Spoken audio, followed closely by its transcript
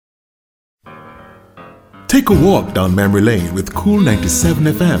Take a walk down memory lane with Cool 97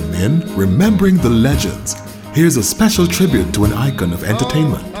 FM in Remembering the Legends. Here's a special tribute to an icon of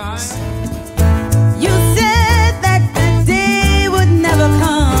entertainment. You said that the day would never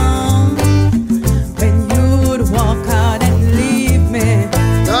come when you'd walk out and leave me.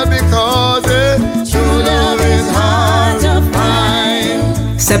 Not because true love is hard to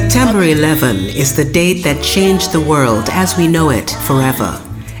find. September 11 is the date that changed the world as we know it forever,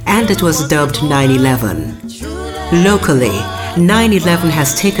 and it was dubbed 9/11. Locally, 9/11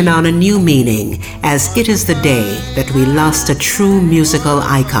 has taken on a new meaning as it is the day that we lost a true musical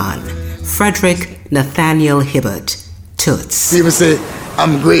icon, Frederick Nathaniel Hibbert, Toots. People say,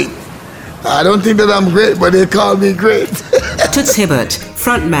 I'm great. I don't think that I'm great, but they call me great. Toots Hibbert,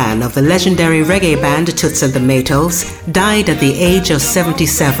 frontman of the legendary reggae band Toots and the Maytals, died at the age of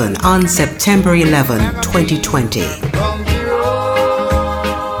 77 on September 11, 2020.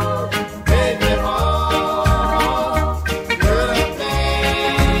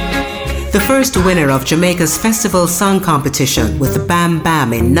 The first winner of Jamaica's festival song competition with Bam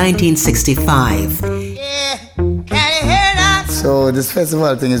Bam in 1965. So this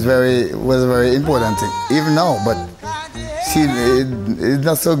festival thing was a very important thing, even now, but it's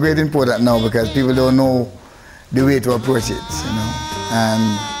not so great important now because people don't know the way to approach it, you know. And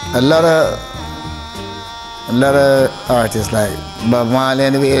a lot of artists like Bob Marley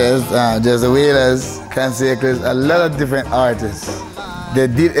and the Wailers, just the Wailers, Canseacles, a lot of different artists. They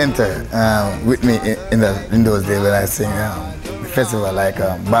did enter with me in those days when I sing the festival like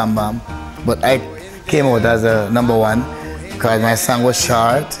Bam Bam. But I came out as a number one because my song was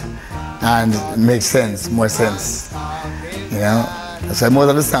short and makes sense, more sense. You know? So most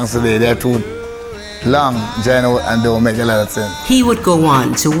of the songs today, they're too long, general, and don't make a lot of sense. He would go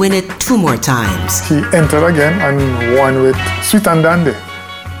on to win it 2 more times. He entered again and won with Sweet and Dandy.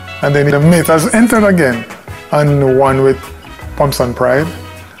 And then the Maytals entered again and won with Pumps and Pride.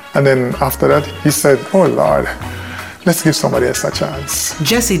 And then after that, he said, oh Lord, let's give somebody else a chance.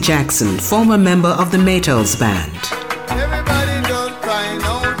 Jesse Jackson, former member of the Maytals band.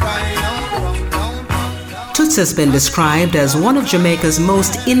 Toots has been described as one of Jamaica's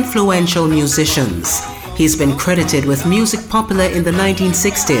most influential musicians. He's been credited with music popular in the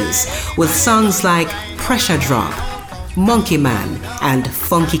 1960s with songs like Pressure Drop, Monkey Man, and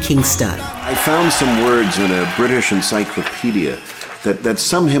Funky Kingston. I found some words in a British encyclopedia that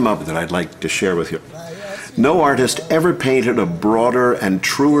sum him up that I'd like to share with you. No artist ever painted a broader and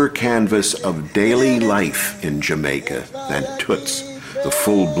truer canvas of daily life in Jamaica than Toots. The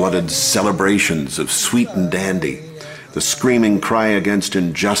full-blooded celebrations of Sweet and Dandy, the screaming cry against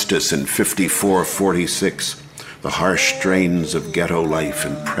injustice in 54-46, the harsh strains of ghetto life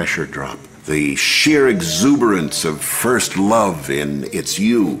in Pressure Drop, the sheer exuberance of First Love in It's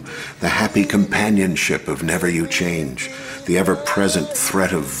You, the happy companionship of Never You Change, the ever-present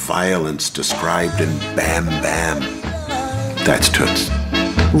threat of violence described in Bam Bam. That's Toots.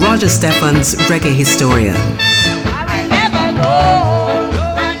 Roger Stephens, reggae historian.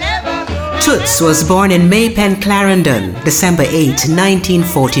 Toots was born in Maypen, Clarendon, December 8,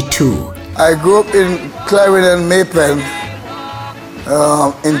 1942. I grew up in Clarendon, Maypen,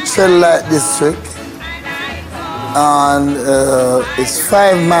 in Trellite district, and it's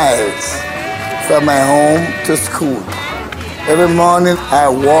 5 miles from my home to school. Every morning I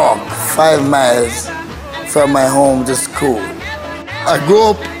walk 5 miles from my home to school. I grew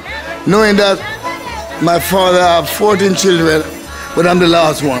up knowing that my father had 14 children, but I'm the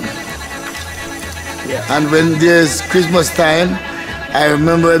last one. And when there's Christmas time, I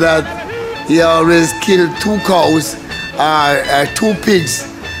remember that he always killed 2 cows or 2 pigs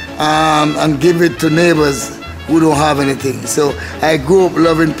and give it to neighbors who don't have anything. So I grew up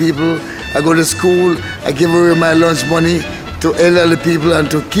loving people. I go to school, I give away my lunch money to elderly people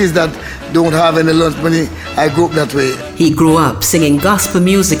and to kids that don't have any lunch money. I grew up that way. He grew up singing gospel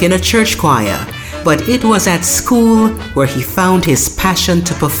music in a church choir, but it was at school where he found his passion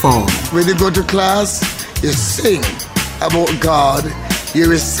to perform. When you go to class, you sing about God. You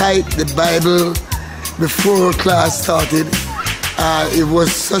recite the Bible before class started. It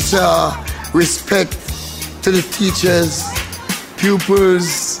was such a respect to the teachers,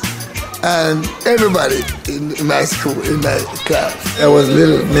 pupils, and everybody in my school, in my class. I was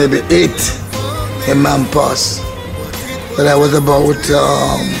little, maybe 8 when Mom passed. But I was about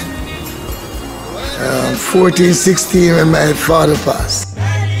 14, 16 when my father passed.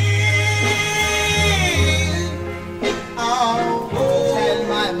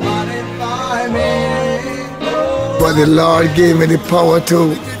 But the Lord gave me the power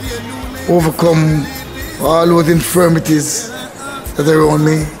to overcome all those infirmities that are around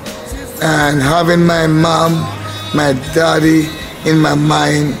me. and having my mom, my daddy in my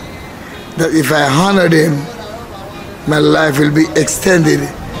mind, that if I honor them, my life will be extended.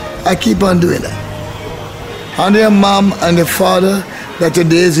 I keep on doing that. Honor your mom and the father, that your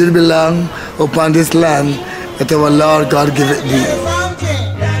days will be long upon this land, that our Lord God give it thee.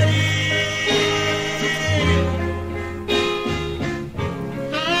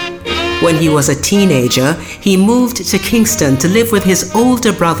 When he was a teenager, he moved to Kingston to live with his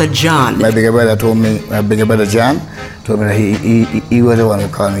older brother John. My bigger brother told me, my bigger brother John, told me that he was the one who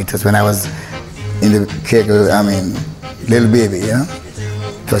called me Toots when I was in the cake, little baby, you know.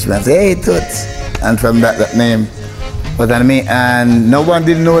 Touched me and said, hey, Toots. And from that name was on me. And no one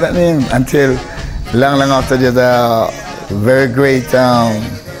didn't know that name until long after. There's a very great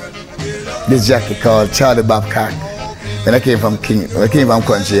this jacket called Charlie Babcock. When I came from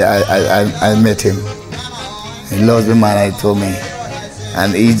country, I met him. He loves me, man, he told me.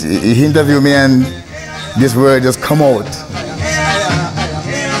 And he interviewed me, and this word just come out.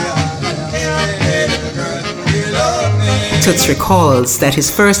 Toots recalls that his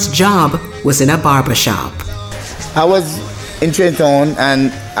first job was in a barber shop. I was in Trenton,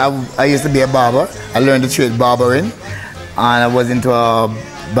 and I used to be a barber. I learned the trade barbering, and I was into a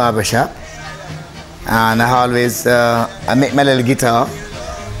barber shop. And I always, I make my little guitar,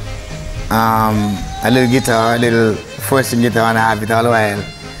 a little first-string guitar, and I have it all the while,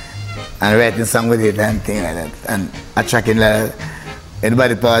 and writing songs with it and things like that, and attracting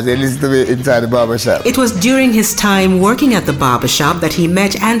anybody pause, they listen to me inside the barber shop. It was during his time working at the barber shop that he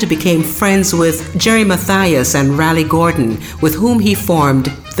met and became friends with Jerry Matthias and Raleigh Gordon, with whom he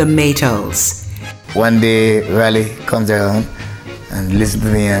formed the Maytals. One day, Raleigh comes around and listens to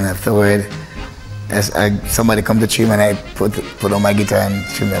me, and afterward, somebody come to trim, and I put on my guitar and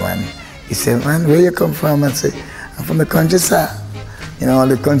trim them, and he said, man, where you come from? I said, I'm from the countryside. You know, all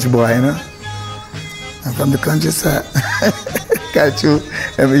the country boy, you know? I'm from the countryside. Can't you?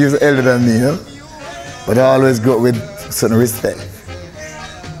 And he was elder than me, you know? But I always go with certain respect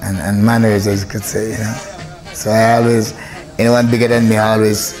and manners, as you could say, you know? So I always, anyone bigger than me, I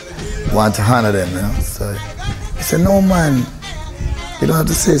always want to honor them, you know? So he said, no, man, you don't have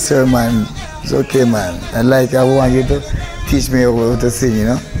to say, sir, man. It's okay, man. I want you to teach me how to sing, you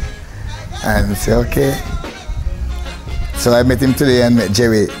know? And I said, okay. So I met him today and met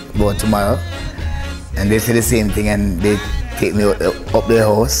Jerry about tomorrow. And they say the same thing, and they take me up their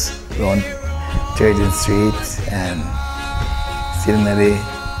house around 30th Street and sit in the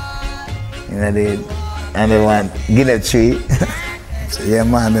and they want guinea tree. So yeah,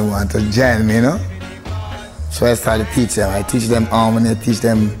 man, they want to join me, you know? So I started to teach them. I teach them harmony, I teach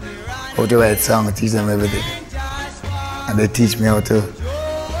them how to write songs, I teach them everything. And they teach me how to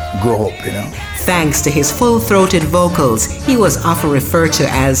grow up, you know. Thanks to his full-throated vocals, he was often referred to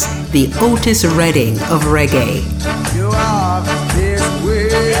as the Otis Redding of reggae. You are this way.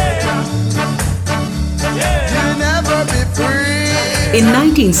 You'll never be free. In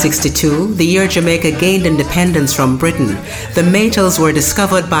 1962, the year Jamaica gained independence from Britain, the Maytals were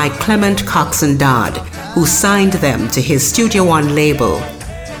discovered by Clement Coxon Dodd, who signed them to his Studio One label.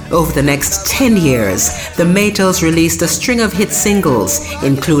 Over the next 10 years, the Maytals released a string of hit singles,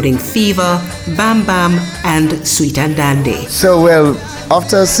 including Fever, Bam Bam, and Sweet and Dandy. So, well,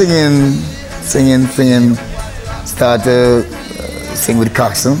 after singing, started to sing with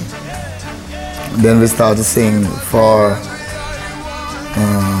Coxon. Then we started to sing for,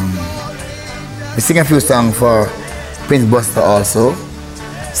 we sing a few songs for Prince Buster also.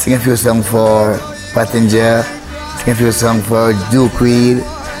 Sing a few songs for Pattinger. Sing a few songs for Duke Reed.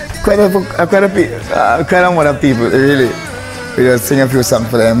 Quite a lot of people, really. We just sing a few songs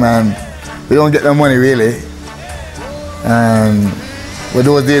for them, and we don't get no money, really. But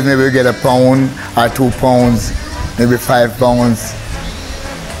those days, maybe we get £1 or £2, maybe £5,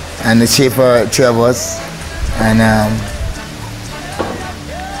 and the shape for 3 of us. And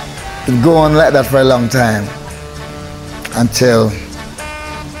it go on like that for a long time, until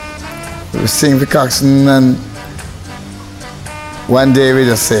we sing for Coxon, and one day we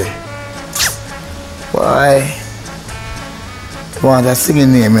just say, why want a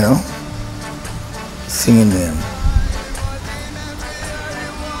singing name, you know? Singing name.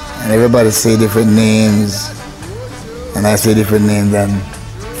 And everybody say different names, and I say different names, and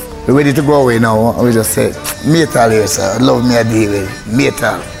we're ready to go away now. We just say, Maytal here, sir. Love me a day with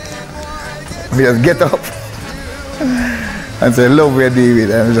Maytal. We just get up and say, love me a day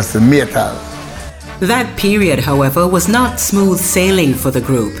with, and we just say, Maytal. That period, however, was not smooth sailing for the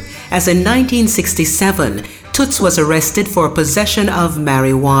group, as in 1967, Toots was arrested for possession of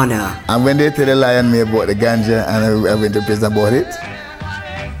marijuana. And when they tell the lie on me about the ganja, and I went to prison about it,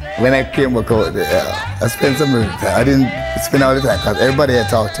 when I came back out, I spent some time. I didn't spend all the time because everybody I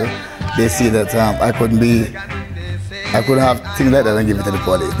talked to, they see that I couldn't have things like that and give it to the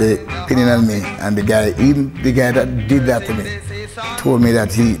police. They pinning on me, and the guy that did that to me, told me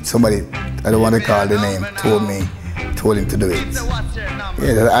that somebody, I don't want to call the name, told him to do it.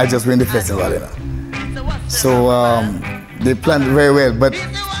 Yeah, I just win the festival, you know. So they planned very well, but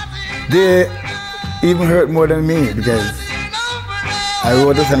they even hurt more than me because I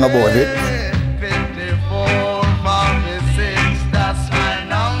wrote a song about it.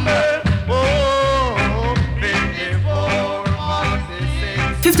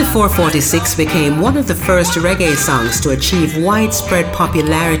 5446 became one of the first reggae songs to achieve widespread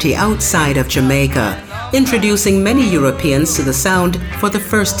popularity outside of Jamaica, introducing many Europeans to the sound for the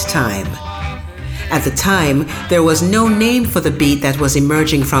first time. At the time, there was no name for the beat that was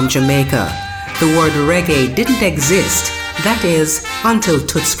emerging from Jamaica. The word reggae didn't exist, that is, until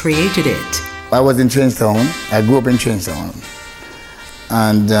Toots created it. I was in Trenchtown. I grew up in Trenchtown.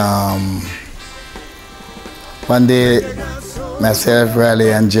 And one day, myself,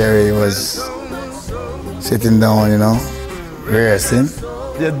 Riley, and Jerry was sitting down, you know, rehearsing.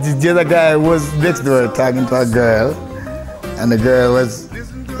 The other guy was next door talking to a girl, and the girl was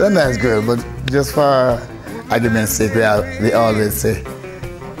a nice girl, but just for argument's sake, we always say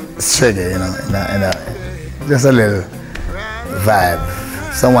reggae, you know, just a little vibe.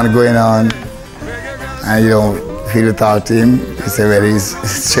 Someone going on, and you don't feel to talk to him, you say, well, he's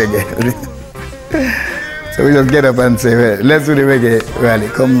reggae. So we just get up and say, well, let's do the reggae, Riley,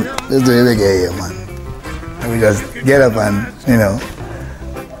 come, let's do the reggae here, man. And we just get up and, you know,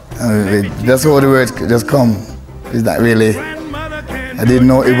 that's how the words just come. It's not really, I didn't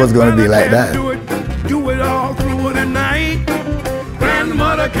know it was going to be like that. Do it all through the night.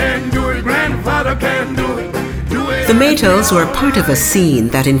 Grandmother can do it, grandfather can do it. The Maytals were part of a scene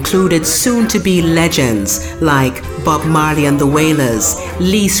that included soon-to-be legends like Bob Marley and the Wailers,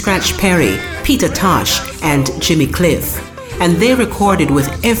 Lee Scratch Perry, Peter Tosh, and Jimmy Cliff. And they recorded with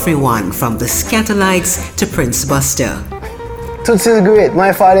everyone from the Scatterlights to Prince Buster. Toots is great,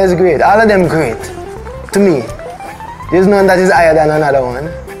 my father is great, all of them great. To me, there's none that is higher than another one.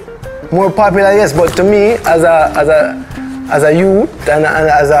 More popular, yes, but to me, as a youth and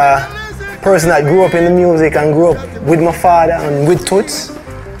as a person that grew up in the music and grew up with my father and with Toots,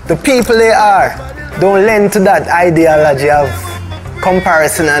 the people they are don't lend to that ideology of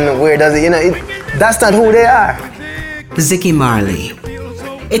comparison and where does it, you know, that's not who they are. Ziggy Marley.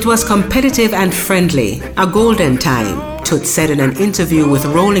 It was competitive and friendly, a golden time, Toots said in an interview with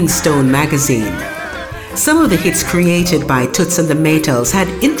Rolling Stone magazine. Some of the hits created by Toots and the Maytals had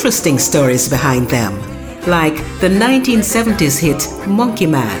interesting stories behind them, like the 1970s hit Monkey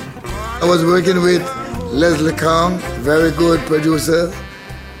Man. I was working with Leslie Kong, very good producer,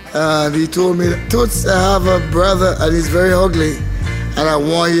 and he told me, Toots, I have a brother and he's very ugly, and I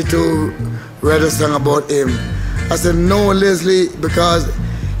want you to write a song about him. I said, no, Leslie, because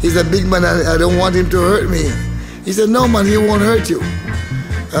he's a big man and I don't want him to hurt me. He said, no, man, he won't hurt you.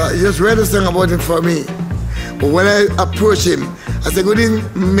 Just write a song about him for me. But when I approached him, I said, good evening,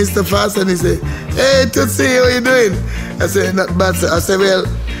 Mr. Fast, and he said, hey, Tootsie, how you doing? I said, not bad, sir. I said, well,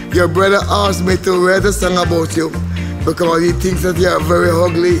 your brother asked me to write a song about you because he thinks that you are very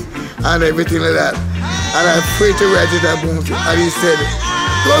ugly and everything like that. And I'm free to write it about you. And he said,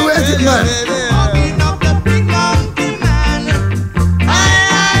 go write it, man.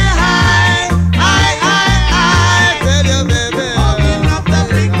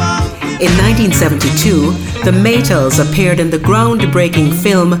 In 1972, the Maytals appeared in the groundbreaking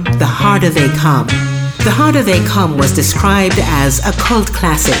film The Harder They Come. The Harder They Come was described as a cult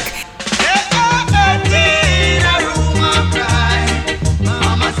classic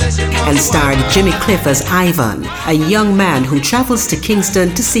and starred Jimmy Cliff as Ivan, a young man who travels to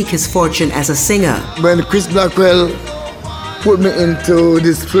Kingston to seek his fortune as a singer. When Chris Blackwell put me into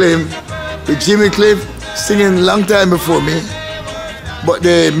this film with Jimmy Cliff singing a long time before me, but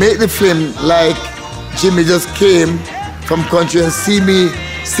they made the film like Jimmy just came from country and see me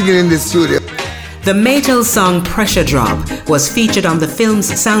singing in the studio. The Maytals song Pressure Drop was featured on the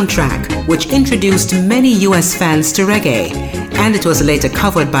film's soundtrack, which introduced many US fans to reggae, and it was later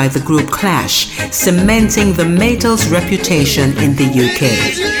covered by the group Clash, cementing the Maytals' reputation in the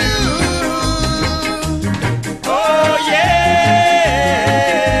UK.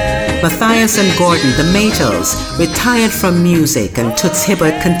 Matthias and Gordon, the Maytals, retired from music, and Toots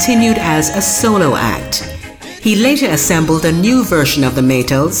Hibbert continued as a solo act. He later assembled a new version of the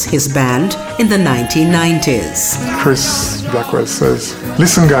Maytals, his band, in the 1990s. Chris Blackwell says,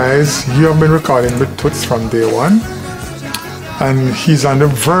 listen guys, you have been recording with Toots from day one, And he's on the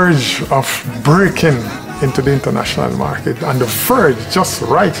verge of breaking into the international market, on the verge, just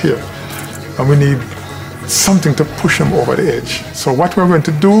right here. And we need something to push him over the edge. So what we're going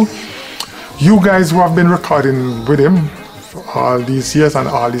to do, you guys who have been recording with him for all these years and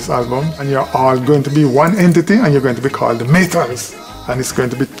all these albums, and you're all going to be one entity, and you're going to be called the Maytals. And it's going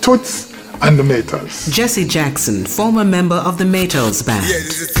to be Toots and the Maytals. Jesse Jackson, former member of the Maytals band. Yeah,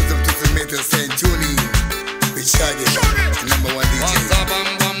 this is Toots and Maytals saying tune in with Shaggy, number one DJ.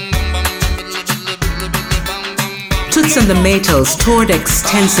 Toots and the Maytals toured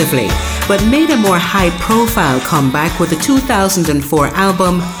extensively, but made a more high-profile comeback with the 2004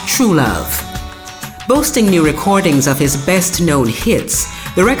 album True Love. Boasting new recordings of his best-known hits,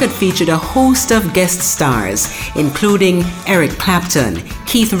 the record featured a host of guest stars, including Eric Clapton,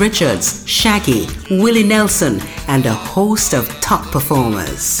 Keith Richards, Shaggy, Willie Nelson, and a host of top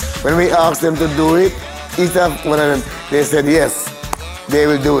performers. When we asked them to do it, each of one of them, they said yes, they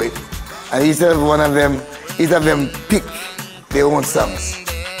will do it. And each of them pick their own songs.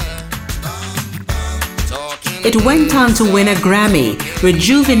 It went on to win a Grammy,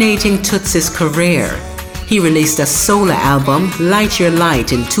 rejuvenating Toots' career. He released a solo album, Light Your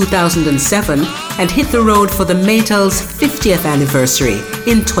Light, in 2007 and hit the road for the Maytals' 50th anniversary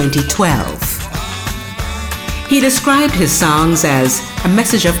in 2012. He described his songs as a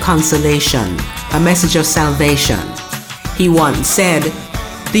message of consolation, a message of salvation. He once said,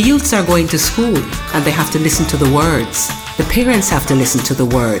 "The youths are going to school and they have to listen to the words. The parents have to listen to the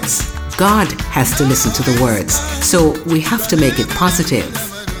words. God has to listen to the words. So we have to make it positive."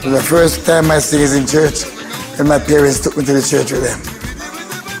 The first time I sing is in church, and my parents took me to the church with them.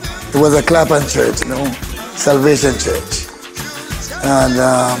 It was a Clapham church, Salvation Church. And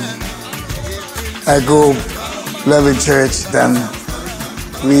I go loving church, then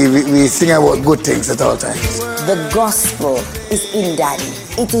we sing about good things at all times. The gospel is in Daddy.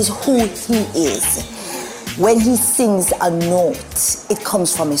 It is who he is. When he sings a note, it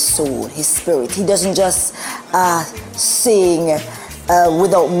comes from his soul, his spirit. He doesn't just sing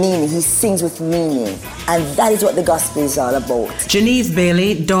without meaning. He sings with meaning. And that is what the gospel is all about. Genevieve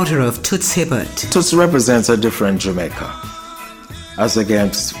Bailey, daughter of Toots Hibbert. Toots represents a different Jamaica, as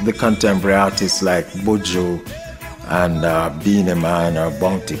against the contemporary artists like Buju and Beanie Man or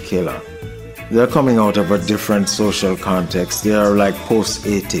Bounty Killer. They're coming out of a different social context. They are like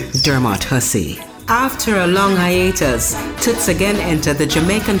post-80s. Dermot Hussey. After a long hiatus, Toots again entered the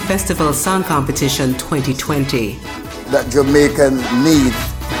Jamaican Festival Song Competition 2020. That Jamaican need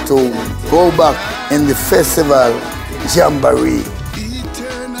to go back in the festival jamboree.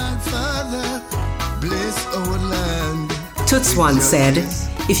 Toots once said,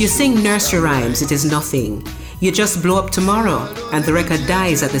 "If you sing nursery rhymes, it is nothing. You just blow up tomorrow and the record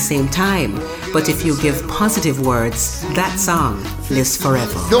dies at the same time. But if you give positive words, that song lives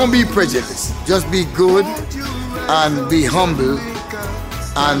forever." Don't be prejudiced. Just be good and be humble,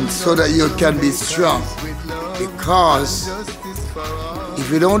 and so that you can be strong. Because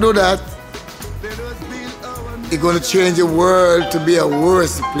if you don't do that, you're going to change the world to be a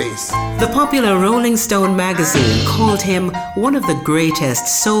worse place. The popular Rolling Stone magazine called him one of the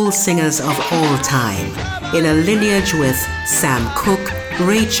greatest soul singers of all time, in a lineage with Sam Cooke,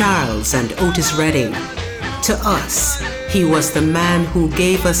 Ray Charles, and Otis Redding. To us, he was the man who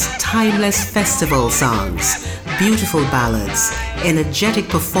gave us timeless festival songs, beautiful ballads, energetic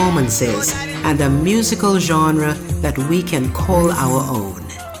performances, and a musical genre that we can call our own.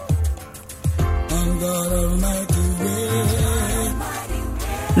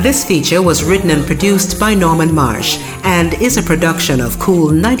 This feature was written and produced by Norman Marsh and is a production of Cool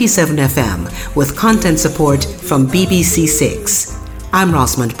 97 FM with content support from BBC 6. I'm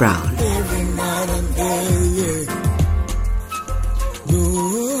Rosamond Brown.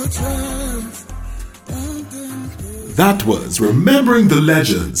 That was Remembering the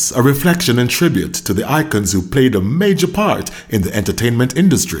Legends, a reflection and tribute to the icons who played a major part in the entertainment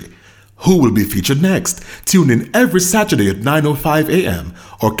industry. Who will be featured next? Tune in every Saturday at 9:05 a.m.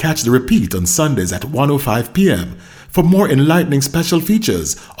 or catch the repeat on Sundays at 1:05 p.m. for more enlightening special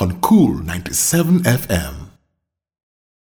features on Cool 97 FM.